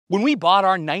When we bought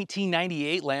our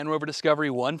 1998 Land Rover Discovery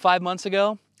 1 5 months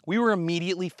ago, we were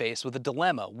immediately faced with a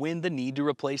dilemma when the need to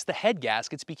replace the head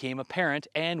gaskets became apparent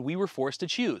and we were forced to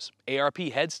choose ARP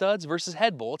head studs versus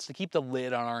head bolts to keep the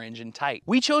lid on our engine tight.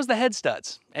 We chose the head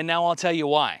studs, and now I'll tell you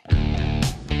why.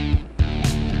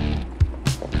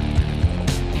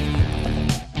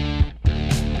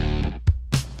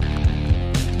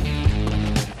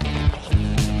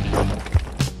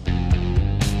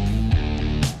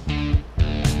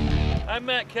 I'm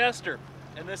Matt Kester,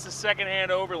 and this is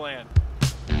Secondhand Overland.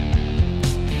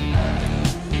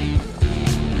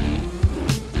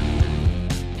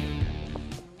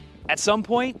 At some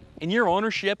point in your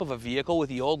ownership of a vehicle with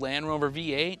the old Land Rover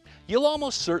V8, you'll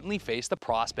almost certainly face the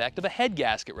prospect of a head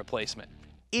gasket replacement.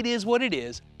 It is what it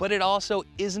is, but it also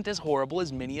isn't as horrible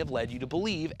as many have led you to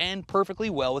believe, and perfectly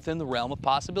well within the realm of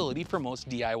possibility for most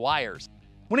DIYers.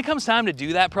 When it comes time to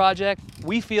do that project,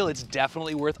 we feel it's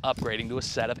definitely worth upgrading to a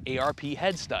set of ARP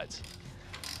head studs.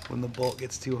 When the bolt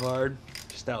gets too hard,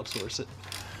 just outsource it.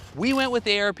 We went with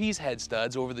ARP's head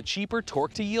studs over the cheaper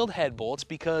torque-to-yield head bolts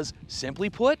because, simply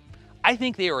put, I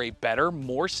think they are a better,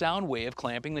 more sound way of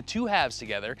clamping the two halves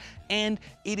together, and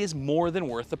it is more than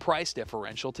worth the price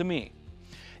differential to me.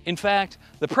 In fact,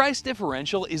 the price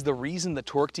differential is the reason the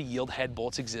torque-to-yield head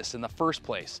bolts exist in the first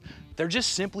place. They're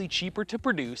just simply cheaper to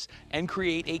produce and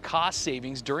create a cost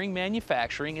savings during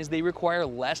manufacturing as they require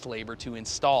less labor to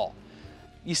install.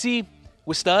 You see,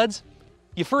 with studs,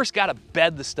 you first gotta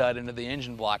bed the stud into the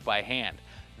engine block by hand,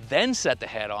 then set the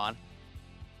head on,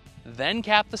 then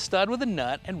cap the stud with a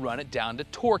nut and run it down to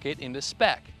torque it into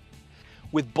spec.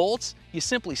 With bolts, you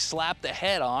simply slap the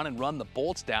head on and run the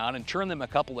bolts down and turn them a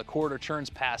couple of quarter turns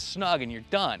past snug and you're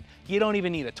done. You don't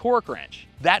even need a torque wrench.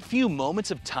 That few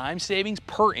moments of time savings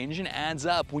per engine adds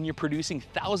up when you're producing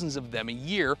thousands of them a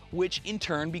year, which in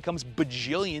turn becomes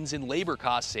bajillions in labor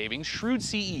cost savings shrewd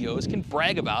CEOs can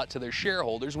brag about to their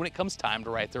shareholders when it comes time to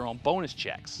write their own bonus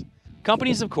checks.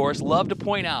 Companies, of course, love to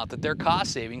point out that their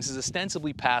cost savings is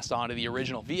ostensibly passed on to the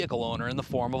original vehicle owner in the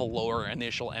form of a lower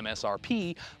initial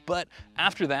MSRP, but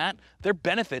after that, their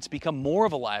benefits become more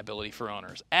of a liability for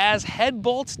owners, as head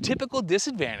bolts' typical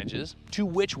disadvantages, to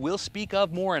which we'll speak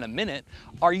of more in a minute,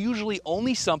 are usually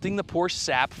only something the poor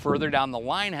sap further down the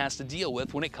line has to deal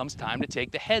with when it comes time to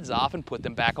take the heads off and put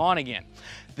them back on again.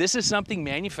 This is something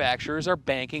manufacturers are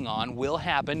banking on will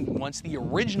happen once the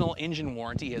original engine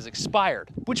warranty has expired,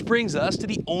 which brings us to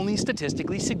the only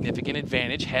statistically significant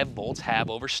advantage head bolts have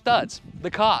over studs: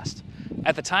 the cost.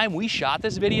 At the time we shot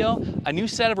this video, a new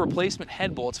set of replacement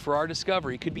head bolts for our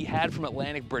Discovery could be had from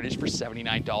Atlantic British for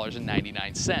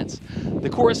 $79.99. The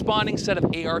corresponding set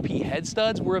of ARP head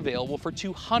studs were available for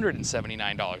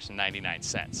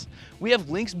 $279.99. We have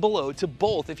links below to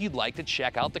both if you'd like to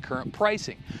check out the current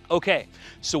pricing. Okay,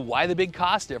 so why the big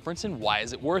cost difference and why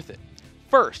is it worth it?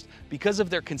 First, because of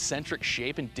their concentric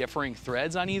shape and differing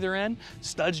threads on either end,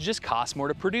 studs just cost more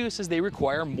to produce as they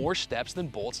require more steps than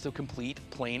bolts to complete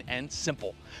plain and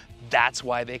simple. That's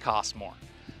why they cost more.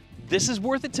 This is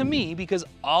worth it to me because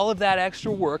all of that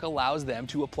extra work allows them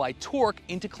to apply torque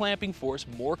into clamping force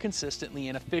more consistently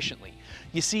and efficiently.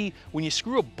 You see, when you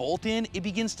screw a bolt in, it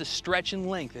begins to stretch in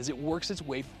length as it works its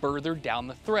way further down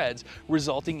the threads,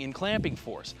 resulting in clamping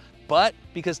force. But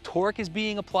because torque is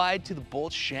being applied to the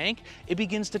bolt's shank, it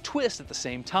begins to twist at the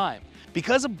same time.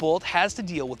 Because a bolt has to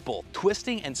deal with both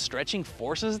twisting and stretching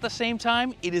forces at the same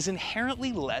time, it is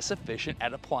inherently less efficient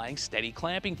at applying steady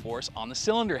clamping force on the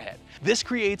cylinder head. This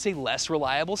creates a less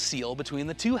reliable seal between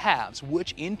the two halves,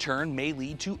 which in turn may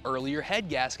lead to earlier head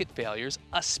gasket failures,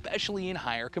 especially in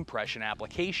higher compression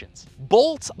applications.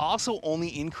 Bolts also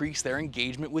only increase their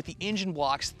engagement with the engine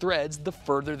block's threads the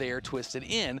further they are twisted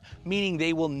in, meaning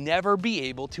they will never be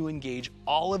able to engage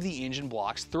all of the engine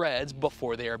block's threads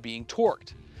before they are being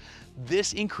torqued.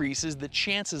 This increases the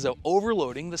chances of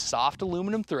overloading the soft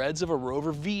aluminum threads of a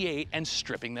Rover V8 and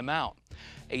stripping them out.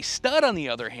 A stud, on the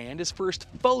other hand, is first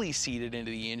fully seated into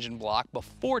the engine block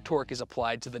before torque is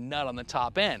applied to the nut on the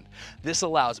top end. This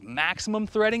allows maximum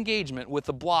thread engagement with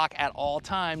the block at all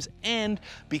times, and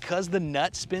because the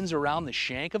nut spins around the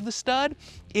shank of the stud,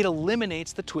 it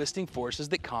eliminates the twisting forces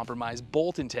that compromise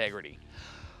bolt integrity.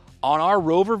 On our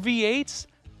Rover V8s,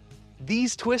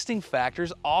 these twisting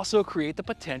factors also create the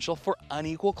potential for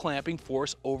unequal clamping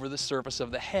force over the surface of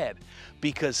the head.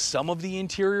 Because some of the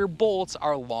interior bolts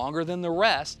are longer than the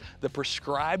rest, the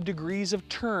prescribed degrees of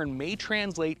turn may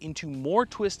translate into more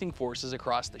twisting forces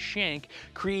across the shank,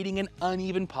 creating an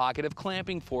uneven pocket of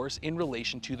clamping force in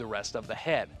relation to the rest of the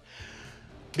head.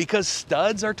 Because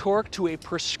studs are torqued to a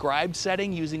prescribed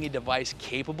setting using a device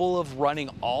capable of running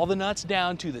all the nuts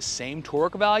down to the same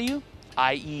torque value,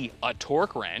 i.e. a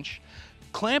torque wrench,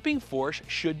 Clamping force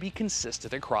should be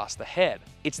consistent across the head.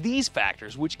 It's these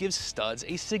factors which give studs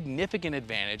a significant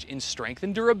advantage in strength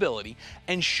and durability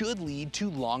and should lead to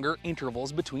longer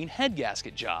intervals between head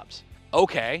gasket jobs.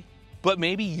 Okay, but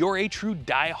maybe you're a true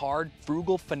die-hard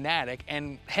frugal fanatic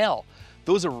and hell,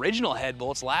 those original head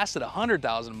bolts lasted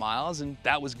 100,000 miles and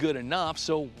that was good enough,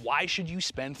 so why should you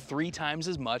spend 3 times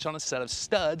as much on a set of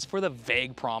studs for the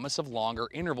vague promise of longer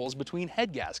intervals between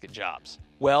head gasket jobs?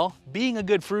 Well, being a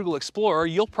good frugal explorer,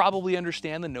 you'll probably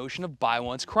understand the notion of buy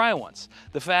once, cry once.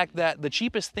 The fact that the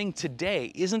cheapest thing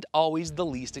today isn't always the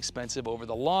least expensive over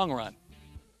the long run.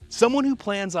 Someone who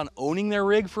plans on owning their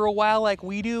rig for a while like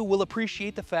we do will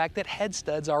appreciate the fact that head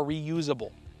studs are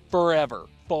reusable. Forever.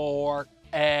 Forever.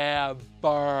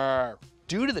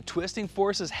 Due to the twisting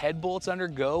forces head bolts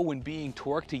undergo when being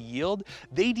torqued to yield,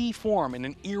 they deform in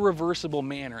an irreversible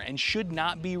manner and should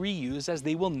not be reused as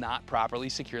they will not properly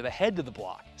secure the head to the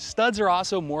block. Studs are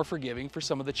also more forgiving for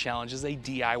some of the challenges a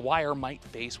DIYer might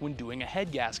face when doing a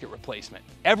head gasket replacement.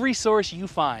 Every source you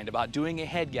find about doing a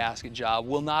head gasket job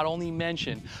will not only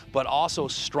mention, but also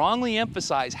strongly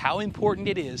emphasize how important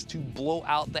it is to blow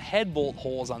out the head bolt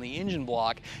holes on the engine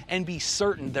block and be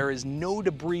certain there is no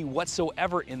debris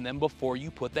whatsoever in them before you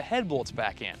put the head bolts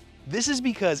back in. This is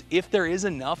because if there is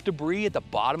enough debris at the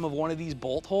bottom of one of these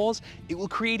bolt holes, it will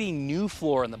create a new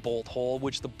floor in the bolt hole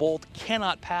which the bolt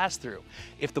cannot pass through.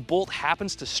 If the bolt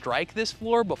happens to strike this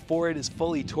floor before it is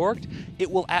fully torqued, it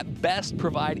will at best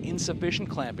provide insufficient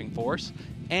clamping force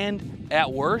and,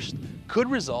 at worst, could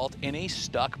result in a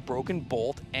stuck broken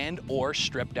bolt and/or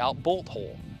stripped out bolt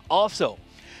hole. Also,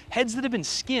 heads that have been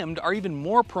skimmed are even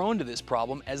more prone to this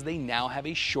problem as they now have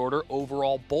a shorter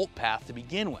overall bolt path to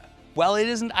begin with. While it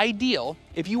isn't ideal,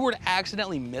 if you were to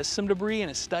accidentally miss some debris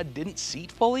and a stud didn't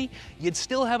seat fully, you'd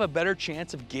still have a better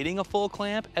chance of getting a full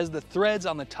clamp as the threads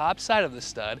on the top side of the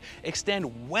stud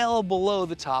extend well below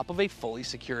the top of a fully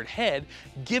secured head,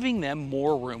 giving them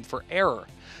more room for error.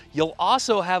 You'll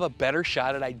also have a better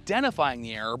shot at identifying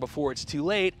the error before it's too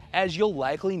late, as you'll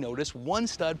likely notice one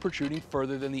stud protruding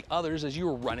further than the others as you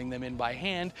were running them in by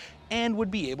hand, and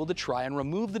would be able to try and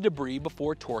remove the debris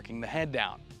before torquing the head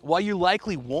down. While you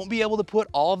likely won't be able to put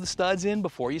all of the studs in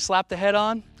before you slap the head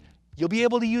on, you'll be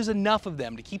able to use enough of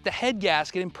them to keep the head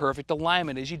gasket in perfect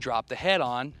alignment as you drop the head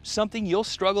on, something you'll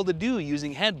struggle to do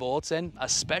using head bolts, and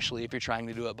especially if you're trying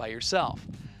to do it by yourself.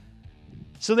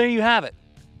 So there you have it.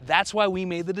 That's why we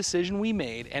made the decision we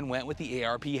made and went with the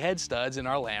ARP head studs in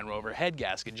our Land Rover head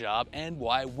gasket job, and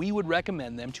why we would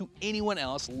recommend them to anyone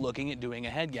else looking at doing a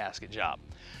head gasket job.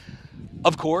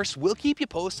 Of course, we'll keep you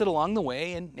posted along the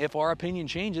way, and if our opinion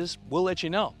changes, we'll let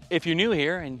you know. If you're new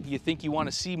here and you think you want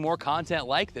to see more content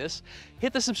like this,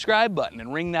 hit the subscribe button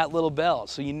and ring that little bell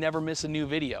so you never miss a new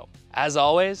video. As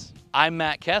always, I'm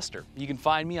Matt Kester. You can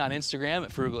find me on Instagram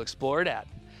at FrugalExploreDad.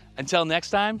 Until next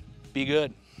time, be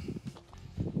good.